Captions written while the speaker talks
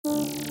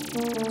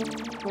Alright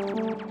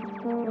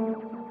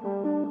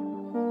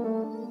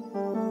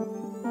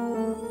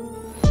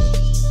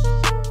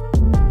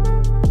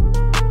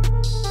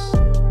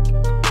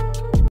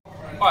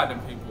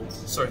then people,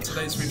 so in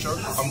today's video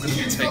I'm going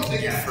to be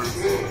taking you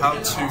through how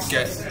to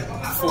get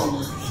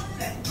full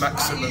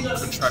maximum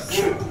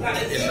contraction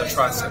in the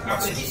tricep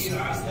muscles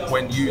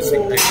when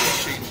using a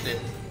machine dip.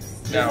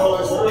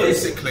 Now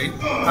basically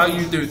how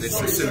you do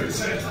this is simple.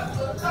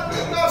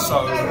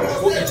 So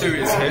what you do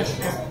is here,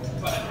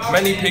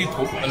 many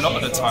people a lot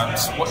of the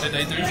times what do?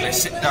 They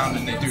sit down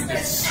and they do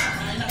this,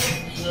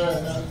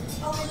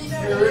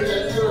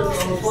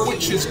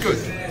 which is good,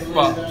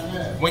 but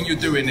when you're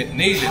doing it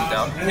kneeling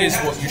down, here's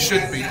what you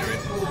should be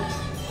doing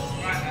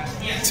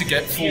to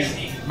get full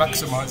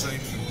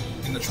maximization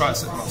in the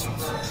tricep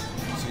muscles.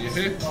 So you're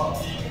here,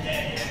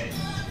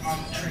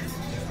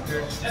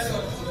 here.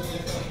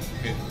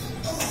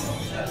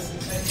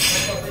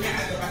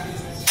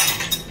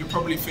 You're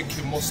probably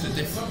thinking, what's the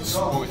difference?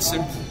 Well, it's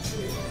simple.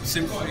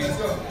 Simply,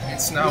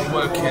 it's now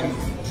working,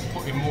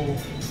 putting more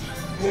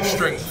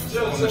strength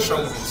on the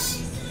shoulders,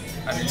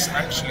 and it's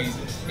actually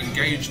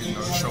engaging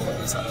those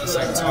shoulders at the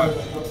same time.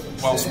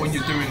 Whilst when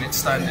you're doing it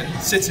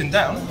sitting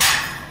down,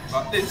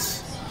 like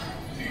this,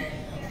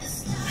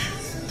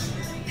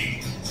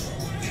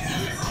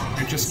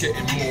 you're just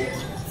getting more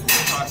from the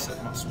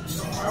tricep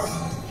muscles.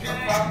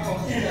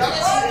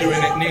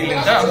 Doing it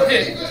kneeling down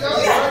here,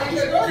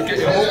 you're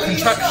getting more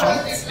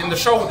contraction in the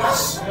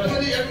shoulders,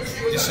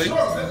 you see?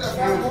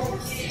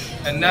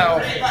 And now,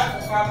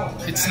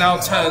 it's now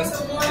turned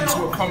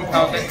into a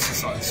compound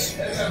exercise.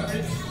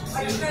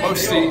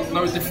 Mostly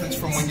no difference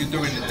from when you're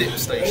doing the dip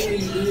station,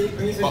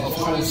 but of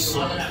course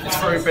it's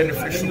very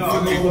beneficial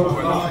for people who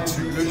are looking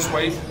to lose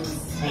weight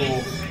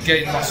or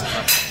gain muscle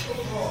mass.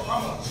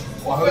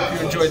 Well, I hope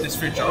you enjoyed this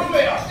video,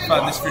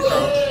 found this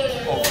video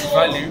of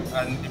value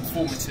and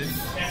informative.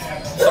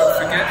 Don't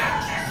forget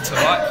to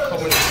like,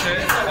 comment,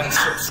 share and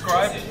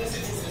subscribe.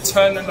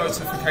 Turn the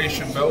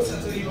notification bell,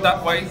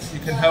 that way you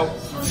can help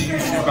with the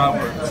YouTube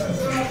algorithm.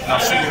 And I'll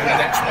see you in the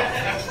next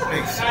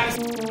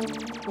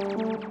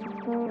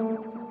one.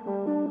 Peace.